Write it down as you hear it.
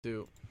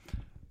2.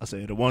 I'll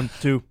say it a 1,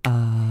 2. Say it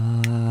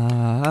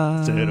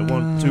a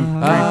 1, 2, 3. Say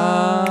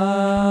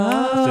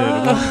it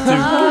a 1,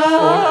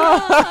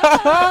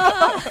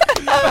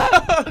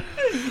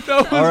 2,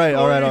 4. All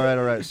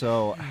right.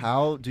 So,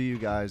 how do you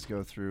guys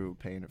go through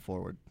paying it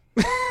forward?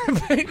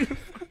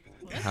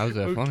 How's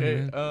that funny?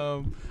 Man?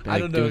 I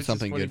don't know. Doing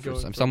something good for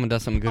if someone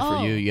does something good for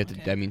you, you have to.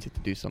 That means you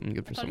have to do something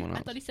good for someone else.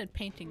 I thought he said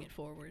painting it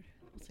forward.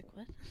 I was like,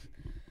 what?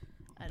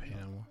 I don't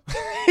know.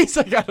 He's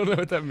like, I don't know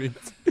what that means.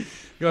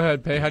 Go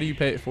ahead, Pay. How do you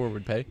pay it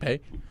forward? Pay.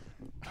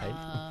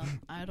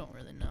 I don't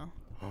really know.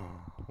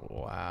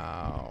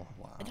 Wow.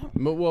 I don't.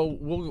 Well,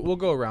 we'll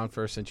go around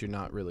first since you're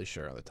not really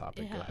sure on the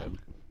topic. Yeah. Go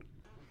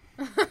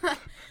ahead.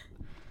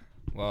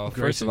 Well,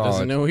 Grayson first of all,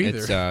 doesn't know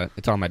either.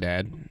 It's on my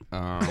dad.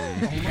 Oh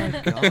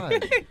my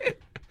god.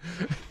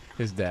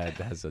 His dad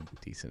has a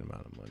decent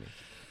amount of money.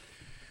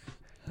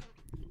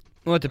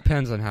 Well, it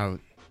depends on how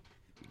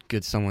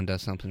good someone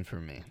does something for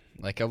me.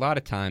 Like, a lot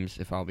of times,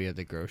 if I'll be at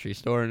the grocery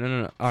store...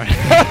 No. All right.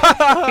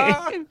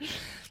 A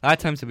lot of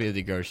times I'll be at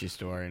the grocery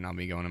store, and I'll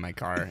be going in my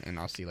car, and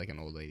I'll see, like, an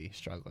old lady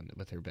struggling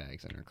with her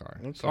bags in her car.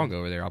 Okay. So I'll go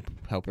over there. I'll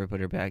help her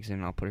put her bags in,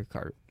 and I'll put her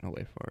cart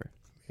away for her.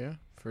 Yeah,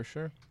 for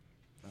sure.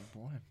 Oh,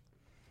 boy.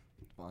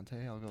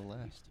 Vontae, I'll go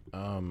last.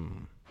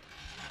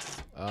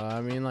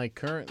 I mean, like,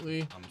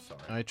 currently... I'm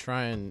sorry. I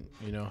try and,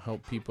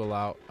 help people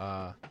out...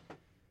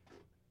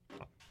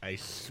 I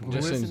swear.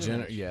 Just in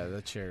general, yeah,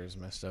 the chair is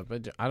messed up.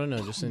 But I don't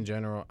know, just in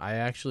general, I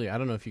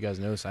don't know if you guys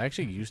noticed, I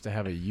actually used to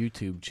have a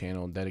YouTube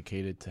channel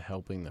dedicated to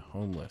helping the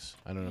homeless.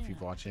 I don't know if you've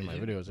watched any of my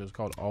videos. It was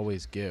called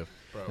Always Give.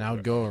 And I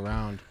would go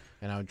around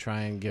and I would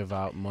try and give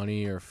out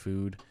money or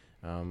food.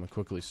 I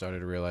quickly started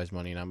to realize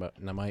money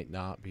might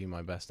not be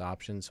my best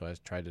option, so I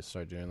tried to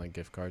start doing like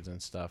gift cards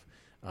and stuff.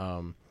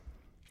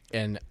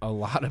 And a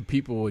lot of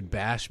people would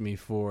bash me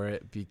for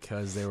it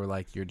because they were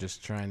like, "You're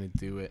just trying to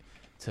do it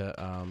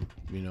to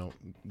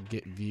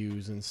get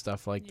views and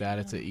stuff like that.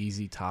 It's an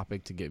easy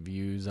topic to get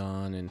views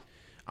on." And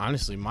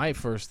honestly, my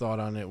first thought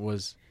on it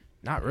was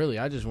not really.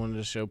 I just wanted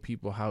to show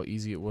people how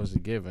easy it was to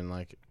give, and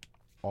like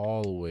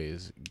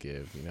always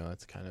give.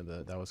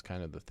 That was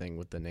kind of the thing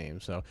with the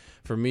name. So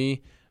for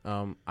me,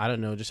 I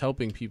don't know, just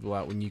helping people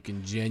out when you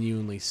can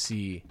genuinely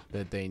see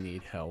that they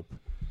need help.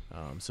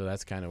 So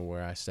that's kind of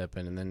where I step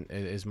in, and then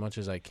as much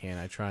as I can,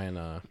 I try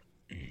and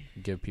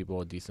give people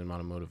a decent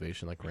amount of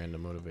motivation, like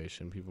random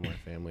motivation, people in my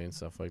family and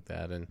stuff like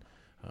that, and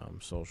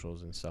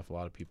socials and stuff. A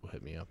lot of people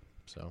hit me up.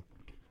 So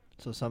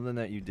something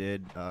that you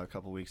did a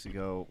couple weeks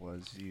ago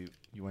was you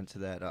went to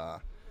that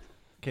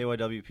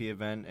KYWP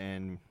event,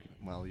 and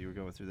while you were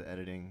going through the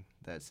editing,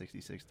 that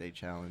 66-day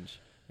challenge.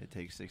 It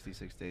takes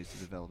 66 days to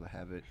develop a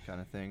habit kind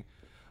of thing.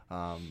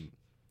 And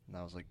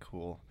I was like,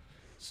 cool.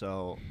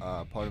 So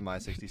part of my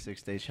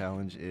 66-day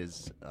challenge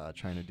is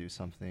trying to do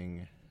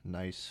something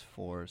nice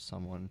for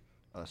someone,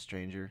 a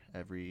stranger,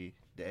 every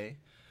day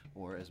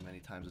or as many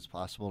times as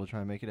possible to try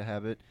and make it a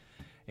habit.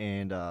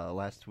 And 2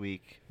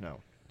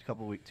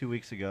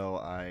 weeks ago,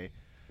 I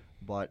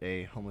bought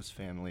a homeless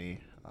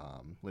family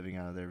living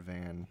out of their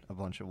van a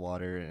bunch of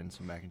water and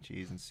some mac and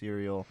cheese and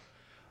cereal.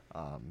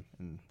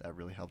 And that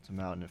really helped them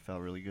out, and it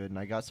felt really good. And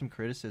I got some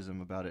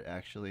criticism about it,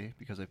 actually,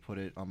 because I put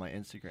it on my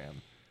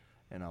Instagram.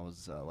 And I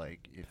was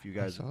like, if you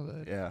guys... I saw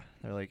that. Yeah.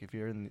 They're like, if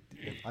you're in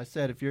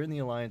the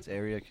Alliance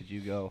area, could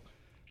you go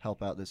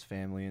help out this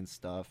family and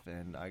stuff?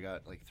 And I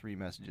got like 3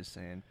 messages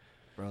saying,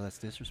 bro, that's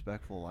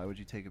disrespectful. Why would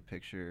you take a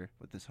picture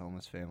with this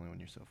homeless family when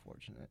you're so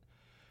fortunate?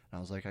 And I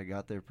was like, I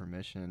got their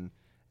permission,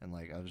 and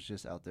like I was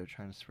just out there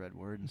trying to spread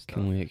word and stuff.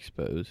 Can we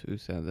expose who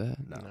said that?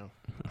 No.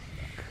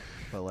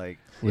 But like...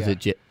 Was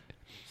it...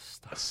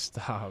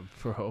 Stop,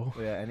 bro.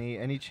 Well, yeah,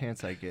 any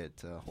chance I get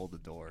to hold the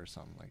door or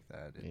something like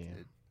that,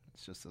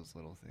 it's just those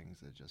little things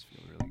that just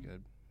feel really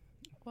good.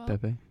 Well,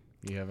 Pepe?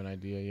 You have an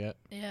idea yet?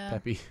 Yeah.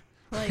 Peppy?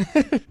 Like,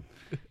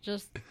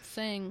 just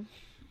saying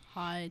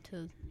hi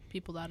to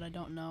people that I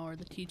don't know or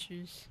the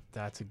teachers.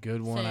 That's a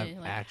good one. Say,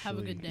 like, have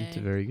a good day. It's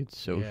a very good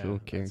social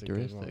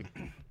characteristic.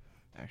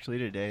 Actually,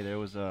 today there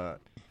was a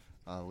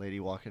lady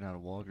walking out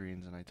of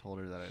Walgreens, and I told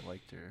her that I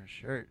liked her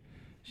shirt.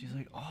 She's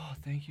like, "Oh,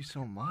 thank you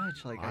so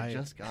much. Like, I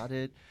just got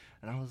it."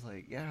 And I was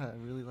like, "Yeah, I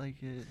really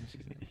like it." And she's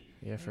like,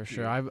 yeah, for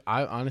sure.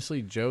 I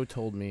honestly, Joe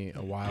told me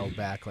a while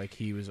back, like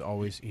he was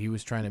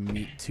trying to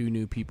meet 2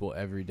 new people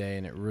every day,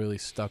 and it really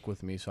stuck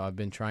with me. So I've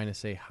been trying to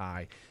say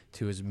hi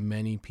to as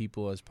many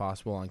people as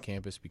possible on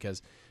campus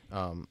because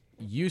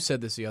you said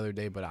this the other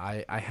day, but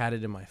I had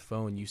it in my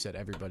phone. You said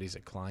everybody's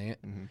a client,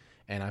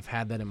 and I've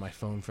had that in my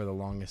phone for the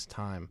longest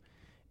time.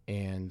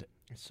 And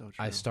it's so true.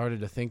 I started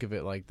to think of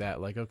it like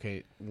that. Like,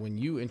 okay, when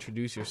you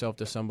introduce yourself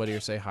to somebody or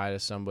say hi to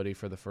somebody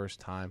for the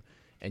first time,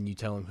 and you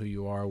tell them who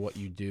you are, what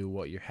you do,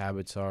 what your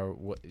habits are,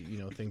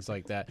 things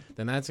like that,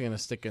 then that's going to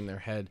stick in their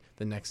head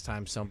the next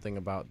time something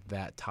about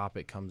that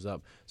topic comes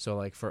up. So,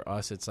 like, for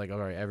us, it's like, all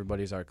right,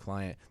 everybody's our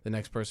client. The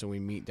next person we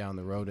meet down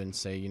the road and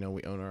say,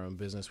 we own our own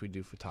business, we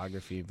do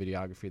photography,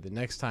 videography, the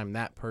next time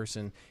that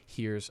person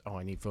hears, oh,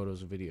 I need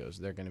photos and videos,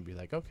 they're going to be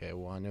like, okay,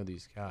 well, I know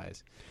these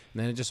guys.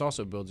 And then it just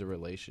also builds a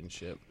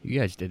relationship. You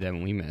guys did that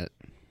when we met.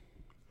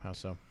 How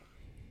so?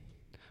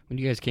 When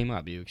you guys came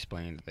up, you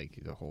explained like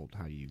the whole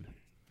how you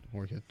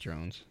work with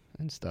drones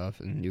and stuff,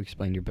 and you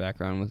explained your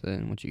background with it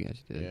and what you guys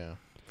did. Yeah,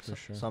 for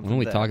sure. Why don't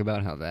we talk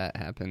about how that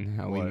happened?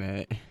 How we What?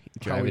 met,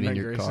 driving in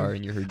your Grayson? car,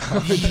 and you heard.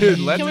 Dude,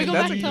 Can we go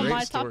that's back a to great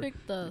my story.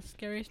 topic, the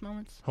scariest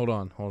moments? Hold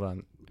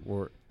on.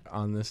 We're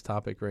on this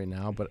topic right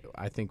now, but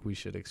I think we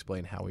should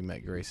explain how we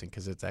met Grayson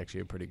because it's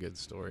actually a pretty good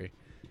story.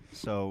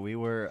 So we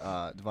were,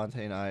 Devontae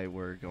and I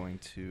were going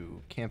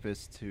to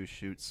campus to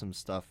shoot some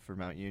stuff for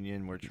Mount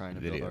Union. We're trying to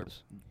build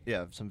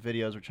some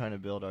videos. We're trying to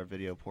build our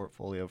video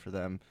portfolio for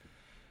them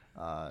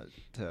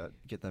to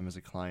get them as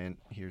a client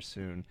here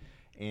soon.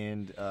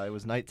 And it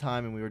was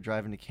nighttime, and we were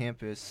driving to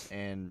campus.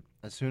 And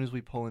as soon as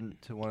we pull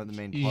into one of the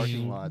main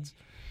parking lots,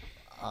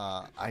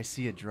 I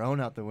see a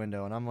drone out the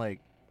window, and I'm like,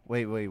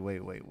 wait.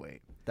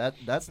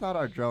 That's not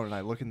our drone. And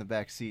I look in the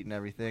back seat and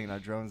everything, and our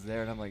drone's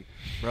there. And I'm like,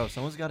 bro,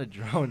 someone's got a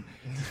drone.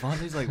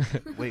 Devontae's like,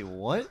 wait,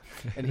 what?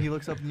 And he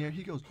looks up in the air.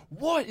 He goes,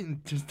 what?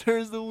 And just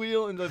turns the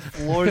wheel and just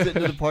floors it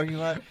into the parking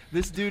lot.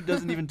 This dude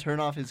doesn't even turn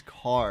off his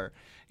car.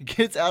 He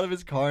gets out of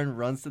his car and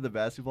runs to the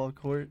basketball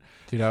court.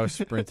 Dude, I was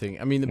sprinting.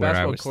 I mean, the Where I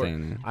basketball was court.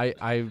 standing.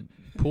 I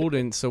pulled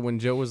in. So when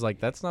Joe was like,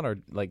 "That's not our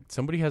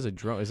somebody has a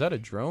drone. Is that a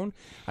drone?"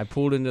 I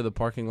pulled into the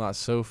parking lot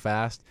so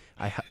fast.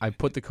 I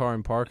put the car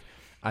in park.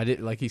 I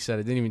did, like he said,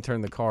 I didn't even turn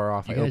the car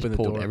off. You I guys opened the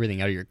pulled door.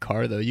 everything out of your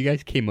car, though. You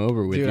guys came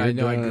over with Dude, your I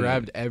know. I drone.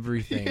 grabbed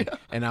everything,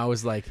 and I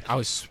was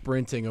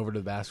sprinting over to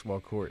the basketball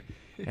court,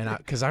 and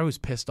because I was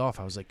pissed off,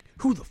 I was like,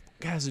 "Who the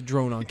fuck has a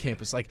drone on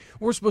campus? Like,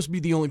 we're supposed to be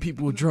the only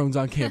people with drones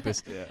on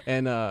campus."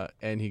 Yeah.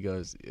 And he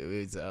goes,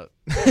 "It's up."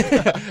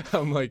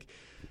 I'm like,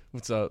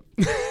 "What's up?"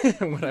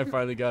 When I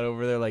finally got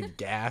over there, like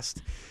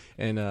gassed,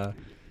 and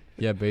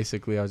yeah,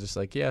 basically I was just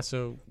like, "Yeah,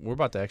 so we're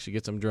about to actually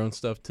get some drone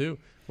stuff too.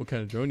 What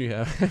kind of drone do you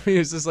have?" I mean,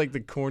 it's just like the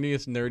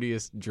corniest,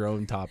 nerdiest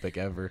drone topic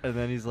ever. And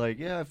then he's like,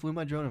 yeah, I flew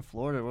my drone in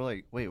Florida. We're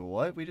like, wait,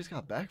 what? We just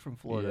got back from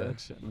Florida. Yeah,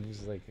 it's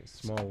just like a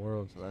small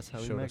world. So that's how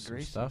we Showed met us some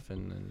Grayson. stuff,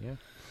 and then yeah.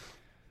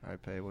 All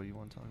right, Pay, what do you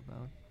want to talk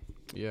about?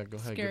 Yeah, go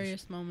ahead.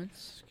 Scariest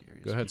moments.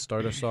 Go ahead,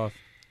 start us off.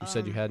 You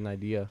said you had an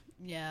idea.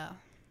 Yeah.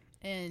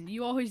 And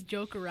you always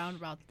joke around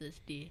about this,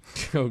 D.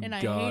 Oh, And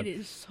I God. hate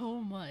it so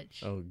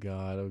much. Oh,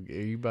 God. Okay.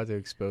 Are you about to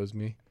expose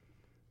me?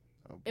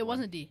 Oh, It boy.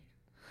 wasn't D.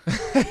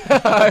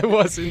 I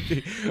wasn't.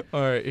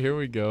 All right, here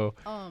we go.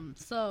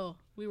 So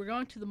we were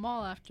going to the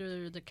mall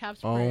after the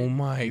Cavs Oh, parade.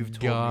 my You've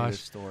told me this gosh.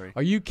 story.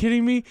 Are you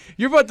kidding me?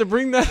 You're about to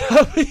bring that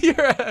up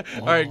here.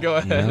 All right, go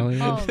ahead. No, you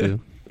have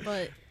to.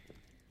 But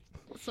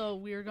so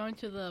we were going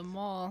to the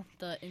mall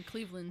in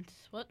Cleveland.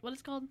 What is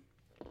it called?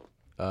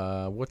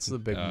 What's the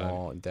big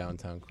mall in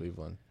downtown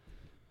Cleveland?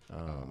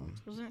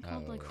 Wasn't it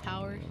called like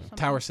Tower? Something?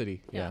 Tower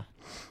City. Yeah.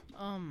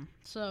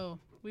 So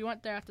we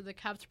went there after the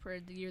Cavs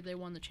parade the year they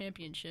won the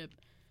championship,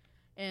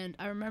 and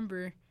I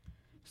remember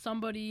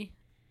somebody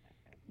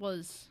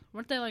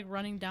weren't they like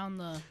running down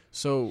the?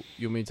 So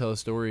you want me to tell a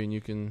story and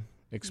you can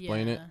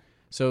explain it? Yeah.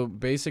 So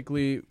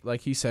basically,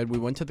 like he said, we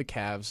went to the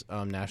Cavs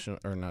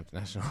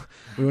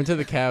we went to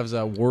the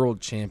Cavs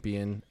world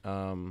champion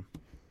in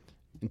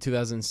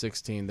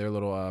 2016. Their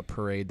little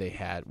parade they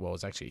had. Well, it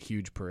was actually a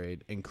huge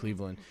parade in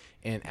Cleveland.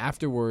 And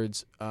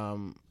afterwards,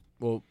 all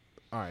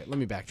right, let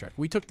me backtrack.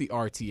 We took the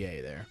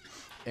RTA there.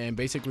 And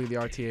basically the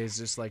RTA is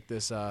just like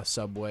this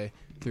subway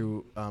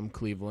through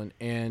Cleveland.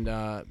 And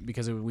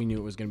because we knew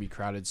it was going to be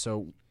crowded.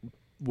 So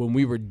when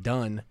we were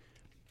done,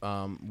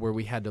 where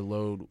we had to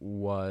load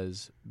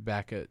was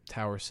back at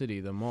Tower City,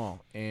 the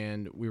mall.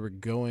 And we were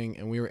going,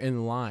 and we were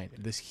in line,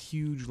 this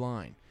huge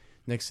line,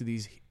 next to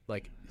these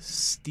like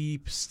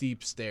steep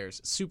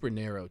stairs, super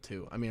narrow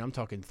too. I mean, I'm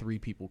talking 3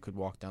 people could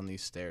walk down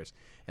these stairs.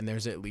 And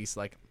there's at least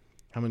like,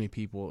 how many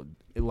people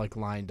like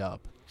lined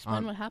up?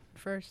 Explain what happened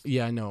first.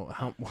 Yeah, I know.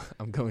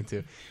 I'm going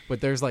to,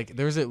 but there's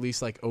at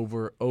least like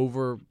over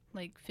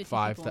Like 50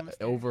 five people on the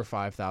stairs. over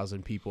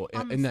 5,000 people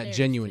On the in that stairs,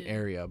 genuine too.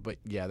 area. But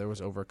yeah, there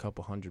was over a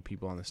couple hundred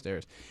people on the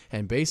stairs,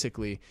 and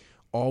basically,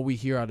 all we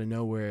hear out of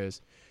nowhere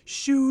is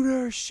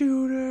 "shooter,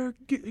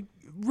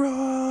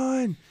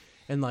 run!"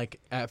 And like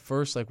at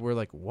first, like we're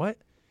like, "What?"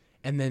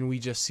 And then we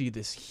just see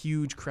this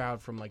huge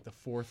crowd from like the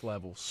 4th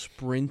level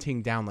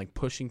sprinting down, like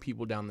pushing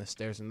people down the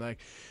stairs, and they're like,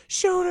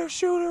 "Shooter,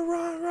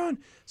 run!"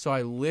 So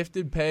I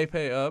lifted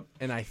Pepe up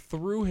and I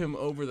threw him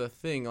over the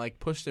thing, like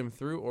pushed him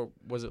through, or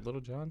was it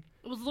Little John?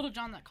 It was Little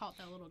John that caught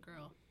that little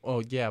girl.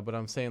 Oh yeah, but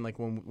I'm saying like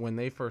when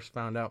they first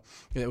found out,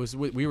 it was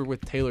we were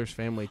with Taylor's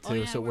family too, Oh,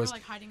 yeah, so it we was were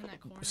like hiding in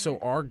that corner. so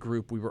our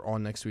group, we were all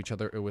next to each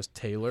other. It was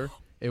Taylor,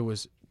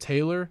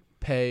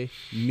 Pay,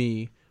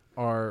 me,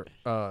 our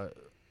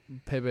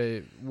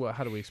Pepe.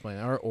 How do we explain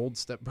it? Our old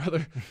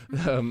stepbrother,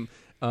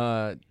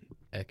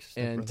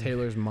 and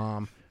Taylor's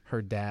mom,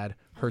 her dad,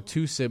 her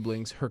 2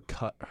 siblings, her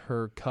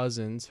 2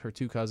 cousins, her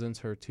 2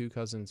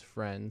 cousins'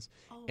 friends,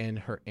 and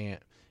her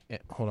aunt.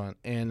 Hold on,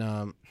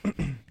 and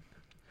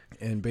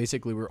and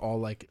basically we're all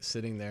like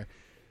sitting there,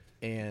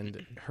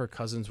 and her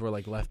cousins were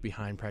like left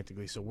behind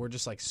practically. So we're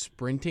just like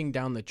sprinting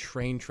down the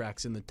train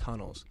tracks in the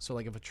tunnels. So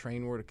like if a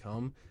train were to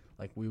come,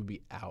 like we would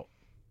be out.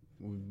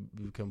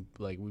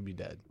 We'd be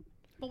dead.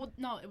 But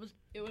no, it would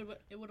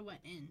have went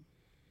in.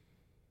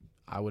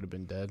 I would have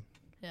been dead.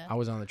 Yeah. I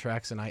was on the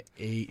tracks and I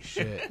ate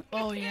shit.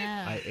 Oh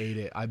yeah. I ate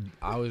it.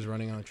 I was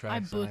running on the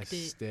tracks and I booked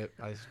it. stepped.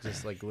 I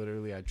just like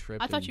literally I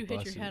tripped. I thought and you hit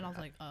busted. your head. I was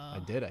like, I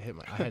did. I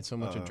had so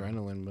much Oh.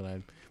 adrenaline,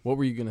 but what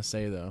were you gonna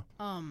say though?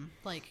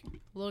 Like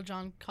Lil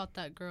Jon caught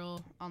that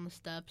girl on the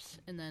steps,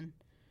 and then,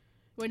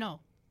 wait, no,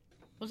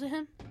 was it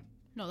him?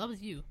 No, that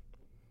was you.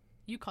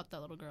 You caught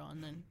that little girl,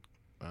 and then.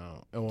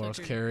 Oh, and when I was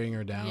Took her- carrying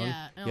her down.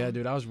 Yeah. Yeah,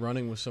 dude, I was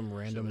running with some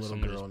random was little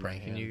someone girl just in my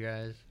pranking hand. you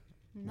guys?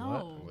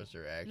 No. Or was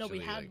there actually No, we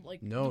had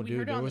like. No, we dude,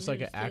 heard it there on was the like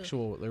an news, too.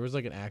 actual. There was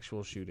like an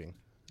actual shooting.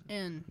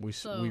 And We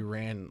so, we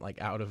ran like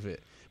out of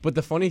it. But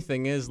the funny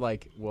thing is,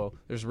 like, well,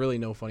 there's really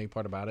no funny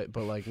part about it.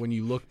 But like when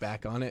you look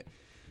back on it,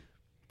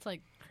 it's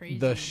like crazy.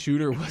 the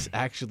shooter was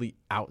actually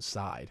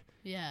outside,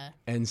 yeah.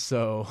 and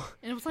so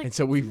And it was like. and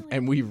so we wasn't it, like,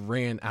 and we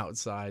ran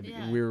outside.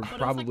 Yeah, We were but it was,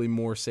 probably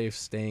more safe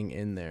staying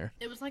in there.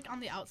 It was like on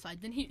the outside.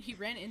 Then he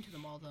ran into the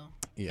mall though.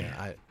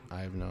 Yeah,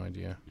 I have no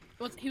idea.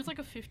 He was like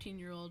a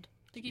 15-year-old.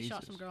 I think he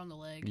shot some Jesus. girl in the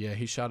leg. Yeah,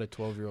 he shot a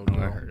 12-year-old Oh, I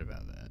girl. heard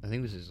about that. I think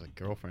it was his like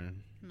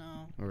girlfriend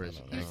No. or his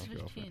don't He was know.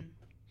 ex-girlfriend. 15.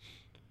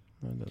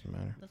 That doesn't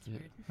matter. That's Yeah.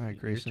 weird. All right, You're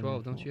Grayson.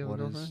 12, don't you have a what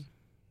is- girlfriend?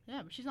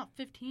 Yeah, but she's not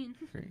 15.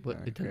 What- All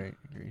right, it doesn't- great,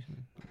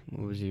 Grayson.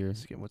 What was your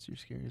What's your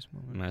scariest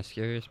moment? my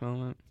scariest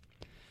moment?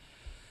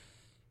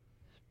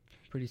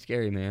 Pretty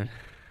scary, man.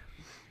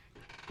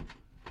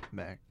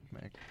 Max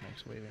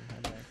waving.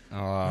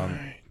 Hi,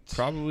 Mac.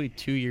 Probably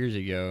 2 years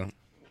ago,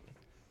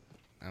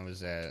 I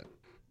was at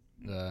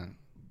the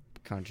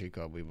country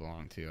club we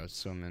belong to. I was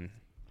swimming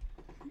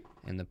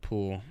in the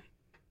pool.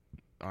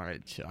 All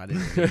right, I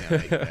didn't mean it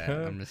like that.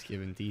 I'm just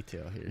giving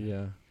detail here.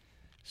 Yeah.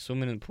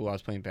 Swimming in the pool, I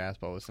was playing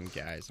basketball with some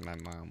guys, and my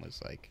mom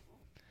was like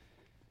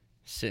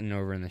sitting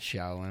over in the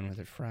shallow end with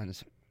her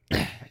friends.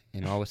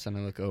 And all of a sudden,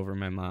 I look over,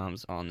 my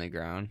mom's on the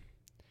ground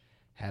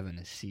having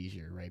a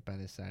seizure right by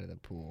the side of the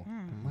pool.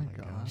 Oh my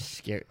God.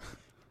 Scared.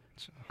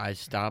 I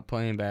stopped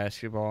playing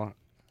basketball.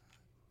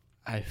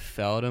 I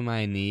fell to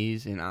my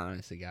knees, and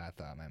honestly, God, I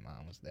thought my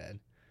mom was dead.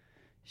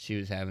 She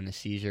was having a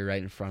seizure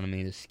right in front of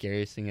me. The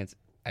scariest thing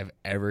I've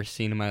ever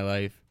seen in my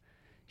life.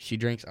 She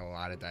drinks a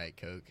lot of Diet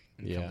Coke.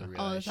 And Yeah. come to Oh,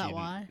 realize is she that didn't-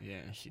 why?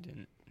 Yeah, she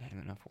didn't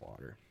have enough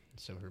water,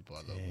 so her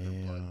blood level, her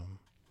blood, Damn.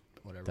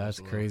 whatever. That's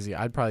was low. crazy.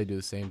 I'd probably do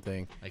the same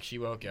thing. Like she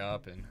woke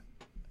up and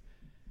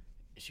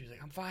she was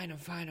like, "I'm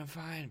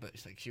fine, but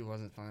it's like she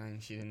wasn't fine.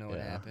 She didn't know what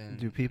Yeah. happened.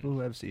 Do people who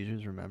have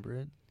seizures remember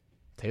it?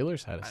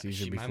 Taylor's had a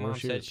seizure my before. mom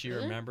said she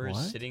Really? remembers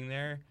What? sitting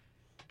there,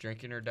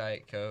 drinking her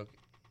Diet Coke,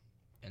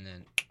 and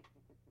then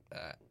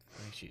I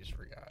think she just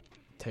forgot.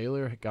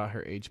 Taylor got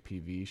her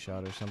HPV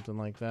shot or something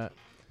like that.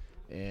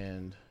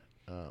 And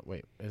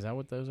wait, is that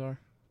what those are?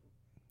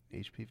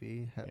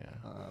 HPV?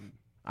 Yeah.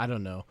 I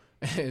don't know.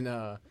 And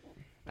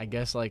I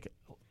guess like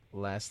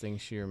last thing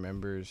she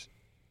remembers,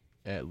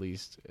 at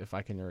least if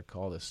I can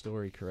recall the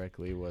story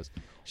correctly, was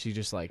she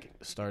just like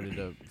started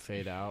to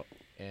fade out,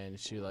 and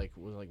she like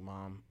was like,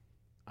 "Mom,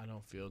 I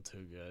don't feel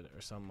too good,"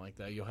 or something like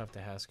that. You'll have to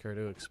ask her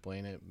to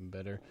explain it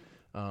better.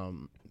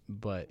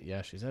 But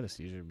yeah, she's had a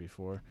seizure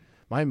before.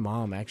 My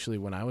mom actually,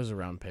 when I was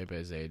around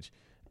Pepe's age,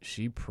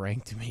 she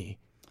pranked me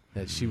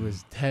that she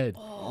was dead.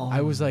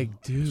 I was like,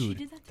 She dude,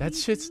 did that to that you,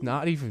 shit's too?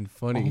 not even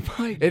funny. Oh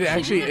my It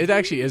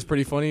actually is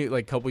pretty funny.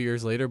 Like a couple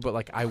years later, but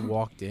like I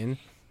walked in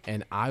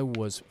and I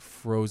was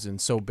frozen.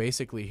 So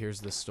basically,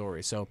 here's the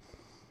story. So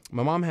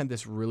my mom had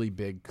this really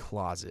big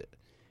closet,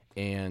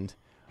 and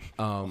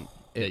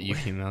That you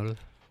came out of?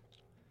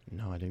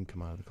 no, I didn't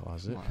come out of the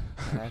closet.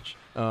 Patch.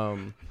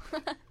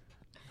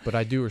 But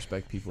I do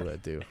respect people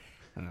that do.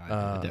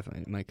 I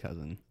definitely. My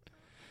cousin.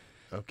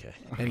 Okay.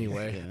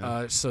 Anyway,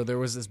 Yeah. so there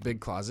was this big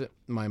closet.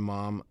 My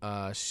mom,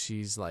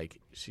 she's like,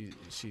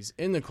 she's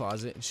in the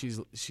closet.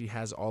 And she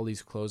has all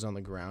these clothes on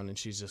the ground, and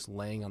she's just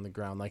laying on the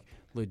ground, like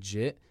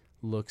legit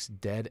looks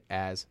dead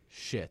as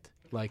shit.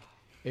 Like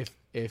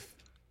if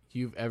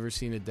you've ever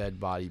seen a dead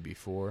body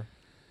before,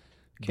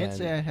 Can't then-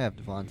 say I have,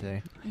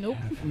 Devontae. Nope.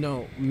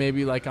 No,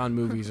 maybe like on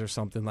movies or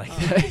something like Oh,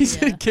 that. He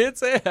said, yeah. "Can't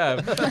say I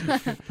have."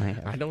 I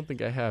have. I don't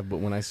think I have, but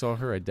when I saw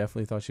her, I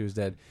definitely thought she was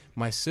dead.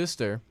 My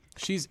sister,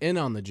 she's in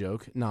on the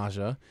joke,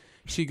 Naja.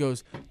 She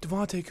goes,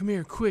 "Devontae, come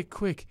here,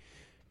 quick."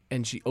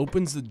 And she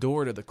opens the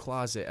door to the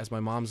closet as my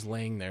mom's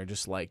laying there,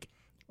 just like,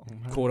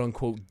 quote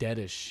unquote, dead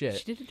as shit.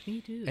 She did it to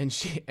me too.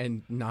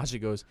 And Naja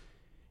goes,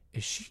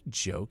 "Is she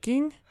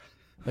joking?"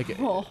 Like,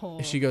 Oh.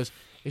 she goes,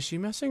 "Is she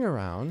messing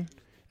around?"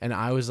 And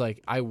I was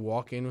like, I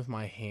walk in with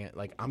my hand,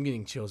 like I'm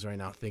getting chills right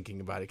now thinking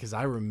about it because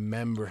I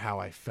remember how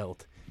I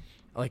felt.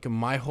 Like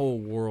my whole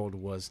world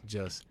was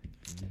just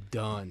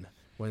done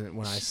when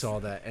I saw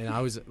that. And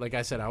I was, like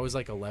I said, I was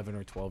like 11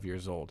 or 12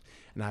 years old.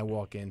 And I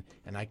walk in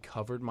and I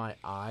covered my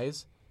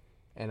eyes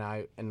and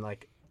I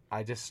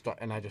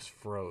just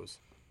froze.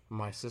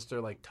 My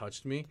sister like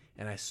touched me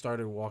and I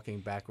started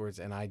walking backwards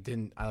and I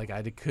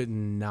could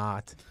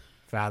not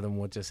fathom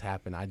what just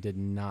happened. I did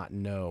not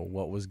know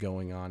what was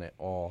going on at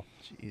all.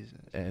 Jesus.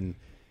 And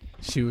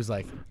she was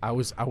like, I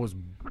was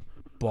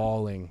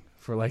bawling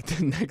for like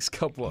the next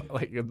couple,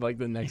 like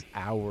the next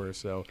hour or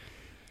so.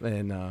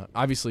 And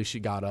obviously she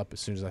got up as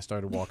soon as I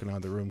started walking out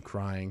of the room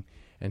crying.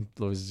 and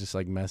was just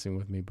like messing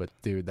with me. But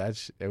dude,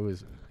 it's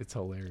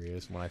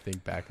hilarious when I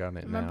think back on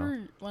it now.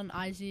 Remember when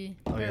Izzy?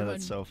 Oh yeah,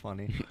 that's so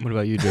funny. What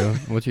about you, Joe?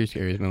 What's your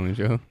scariest moment,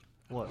 Joe?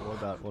 What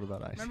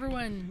about Ice? Remember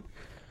when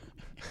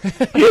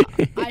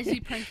Izzy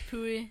pranked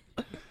Pooey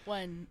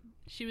when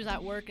she was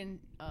at work and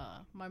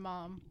my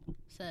mom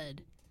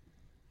said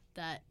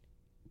that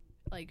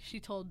like she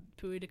told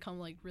Pooey to come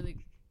like really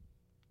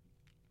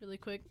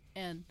quick,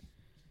 and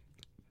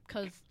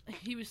because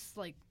he was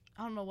like,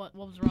 I don't know what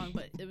was wrong,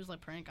 but it was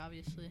like prank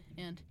obviously,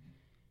 and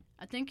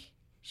I think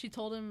she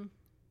told him,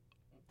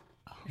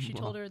 she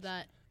told her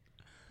that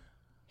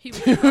he was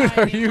crying.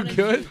 Are you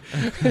good?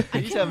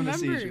 He's having a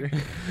seizure.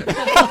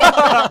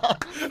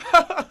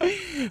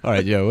 All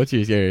right, Joe, what's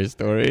your scariest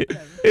story?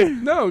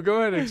 No,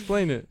 go ahead and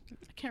explain it.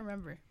 I can't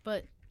remember,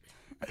 but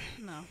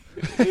no.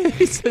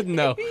 He said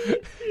no.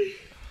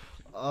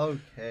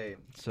 Okay,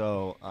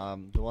 so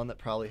the one that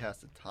probably has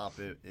to top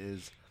it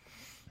is.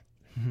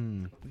 We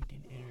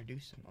didn't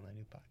introduce him on the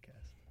new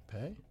podcast.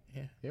 Pay?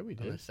 Yeah, we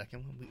On the did.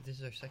 second one? This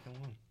is our second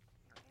one.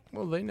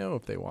 Well, they know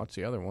if they watch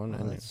the other one.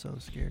 Oh, that's so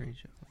scary,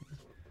 Joe.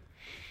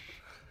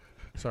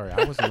 Sorry,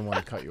 I wasn't the one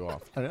to cut you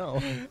off. I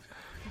know.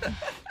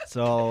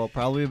 So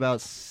probably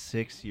about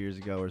 6 years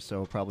ago or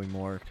so, probably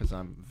more, because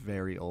I'm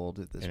very old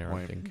at this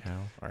Interrupting point.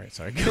 cow. All right,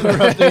 sorry.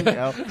 Interrupting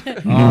cow.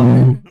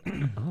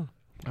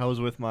 I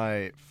was with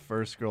my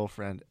first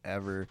girlfriend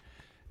ever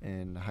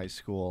in high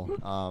school.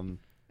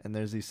 And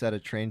there's these set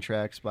of train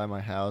tracks by my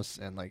house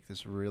and like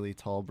this really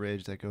tall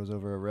bridge that goes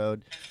over a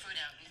road.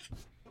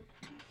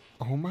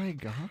 Oh my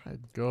God.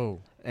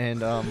 Go.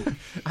 And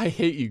I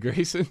hate you,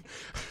 Grayson.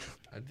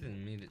 I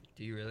didn't mean it.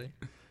 Do you really?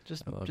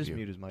 just I love you.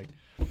 mute his mic.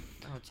 No,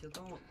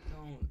 don't.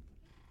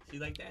 See,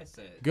 like that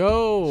said.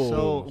 Go.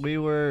 So we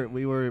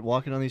were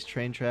walking on these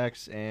train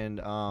tracks, and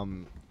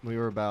we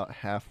were about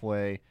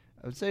halfway.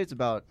 I would say it's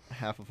about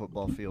half a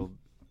football field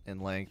in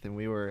length, and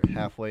we were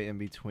halfway in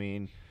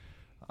between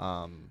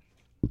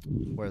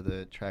where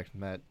the tracks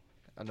met.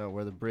 I know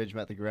where the bridge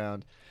met the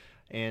ground,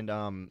 and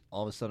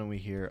all of a sudden we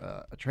hear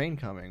a train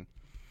coming,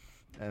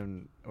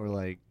 and we're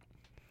like,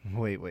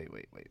 wait.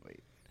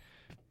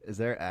 Is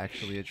there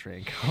actually a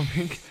train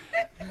coming?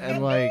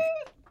 And like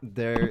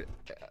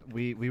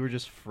we were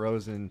just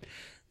frozen,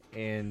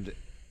 and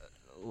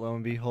lo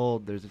and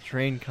behold, there's a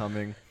train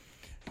coming,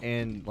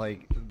 and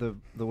like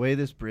the way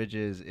this bridge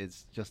is,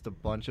 it's just a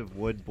bunch of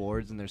wood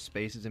boards and there's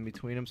spaces in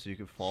between them, so you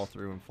could fall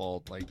through and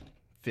fall like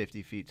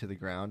 50 feet to the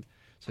ground.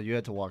 So you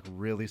had to walk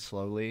really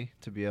slowly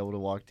to be able to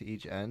walk to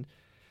each end,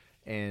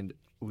 and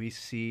we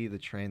see the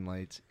train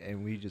lights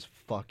and we just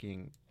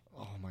fucking,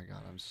 oh my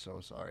God, I'm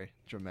so sorry,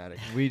 dramatic.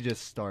 We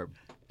just start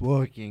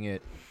booking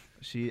it.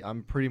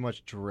 I'm pretty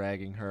much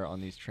dragging her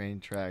on these train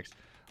tracks,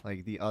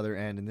 like the other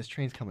end, and this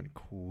train's coming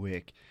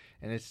quick,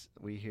 and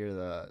we hear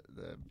the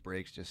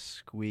brakes just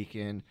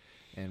squeaking,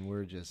 and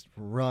we're just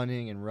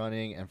running,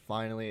 and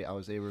finally I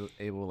was able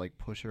to like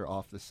push her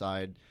off the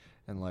side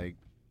and like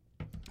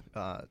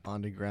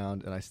onto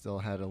ground, and I still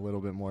had a little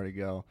bit more to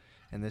go,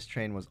 and this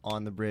train was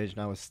on the bridge,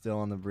 and I was still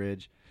on the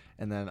bridge.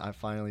 And then I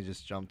finally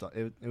just jumped on.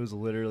 It was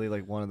literally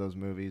like one of those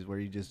movies where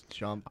you just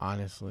jump.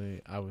 Honestly,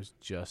 I was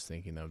just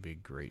thinking that would be a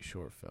great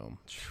short film.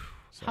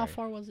 How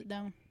far was it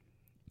down?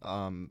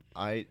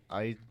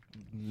 I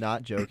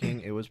not joking.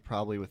 It was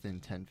probably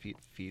within 10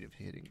 feet of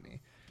hitting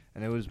me,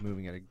 and it was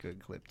moving at a good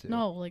clip too.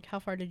 No, like how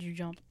far did you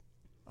jump?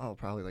 Oh,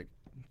 probably like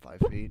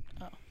 5 feet.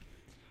 Oh.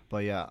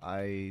 But yeah,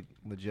 I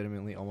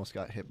legitimately almost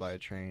got hit by a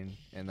train,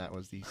 and that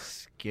was the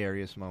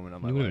scariest moment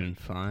of my You would life. have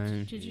been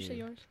fine. Did you say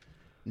yours?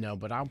 No,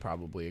 but I'll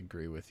probably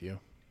agree with you.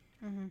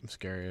 Mm-hmm. The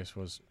scariest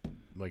was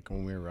like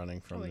when we were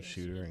running from the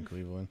shooter in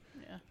Cleveland.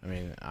 Yeah. I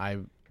mean,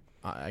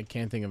 I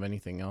can't think of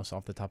anything else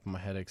off the top of my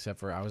head except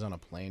for I was on a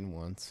plane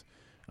once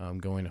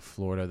going to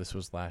Florida. This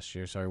was last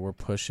year. Sorry, we're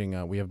pushing.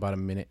 We have about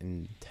 1 minute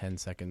and 10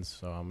 seconds,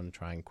 so I'm going to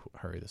try and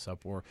hurry this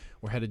up. We're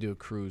headed to a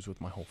cruise with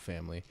my whole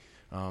family,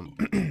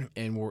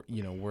 and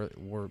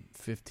we're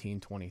 15,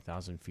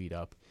 20,000 feet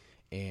up,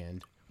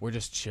 and we're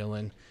just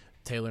chilling.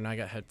 Taylor and I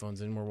got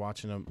headphones in. We're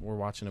watching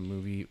a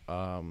movie,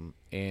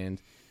 and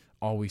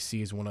all we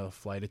see is one of the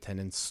flight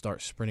attendants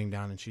start sprinting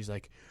down, and she's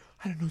like,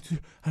 I don't know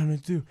what to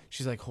do.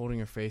 She's like holding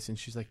her face, and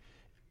she's like,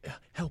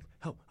 help,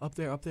 up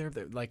there.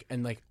 Like,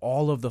 and like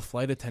all of the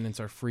flight attendants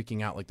are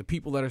freaking out. Like the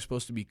people that are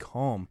supposed to be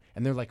calm,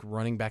 and they're like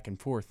running back and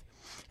forth,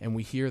 and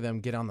we hear them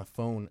get on the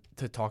phone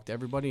to talk to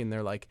everybody, and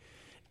they're like,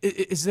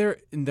 is there?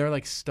 And they're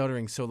like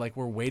stuttering. So like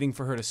we're waiting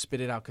for her to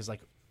spit it out because like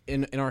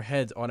in our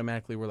heads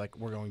automatically we're like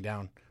we're going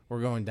down.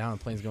 The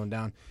plane's going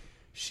down.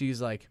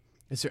 She's like,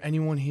 is there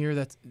anyone here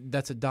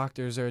that's a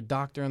doctor? Is there a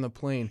doctor on the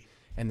plane?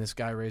 And this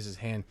guy raised his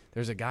hand.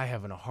 There's a guy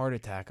having a heart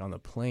attack on the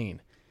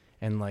plane.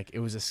 And, like, it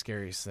was the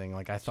scariest thing.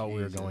 Like, I thought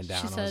we were going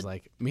down. I was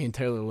like, me and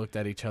Taylor looked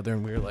at each other,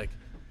 and we were like,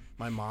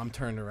 my mom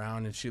turned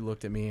around, and she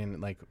looked at me,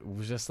 and, like, it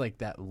was just like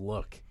that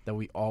look that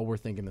we all were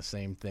thinking the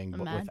same thing,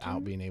 but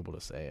without being able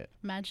to say it.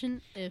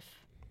 Imagine if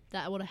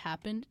that would have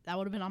happened. That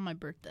would have been on my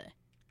birthday.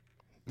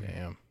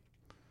 Damn.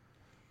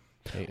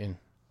 Payton.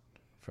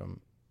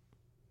 From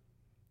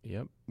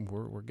Yep,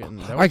 we're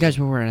getting. All right, guys,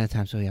 we're out of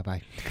time, so yeah,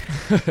 bye.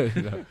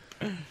 No.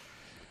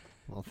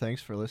 Well,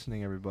 thanks for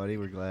listening, everybody.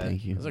 We're glad.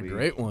 Thank you. That was a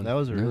great one. That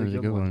was a really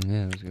good one.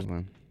 Yeah, that was a good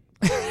one.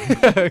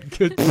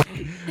 Good.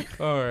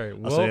 All right.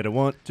 I'll say it at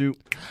 1, 2.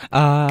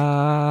 Uh,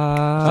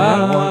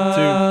 1, 2,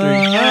 3.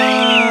 1,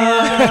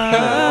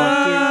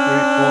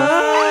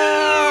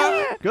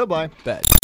 2, 3, 4. Goodbye. Bet.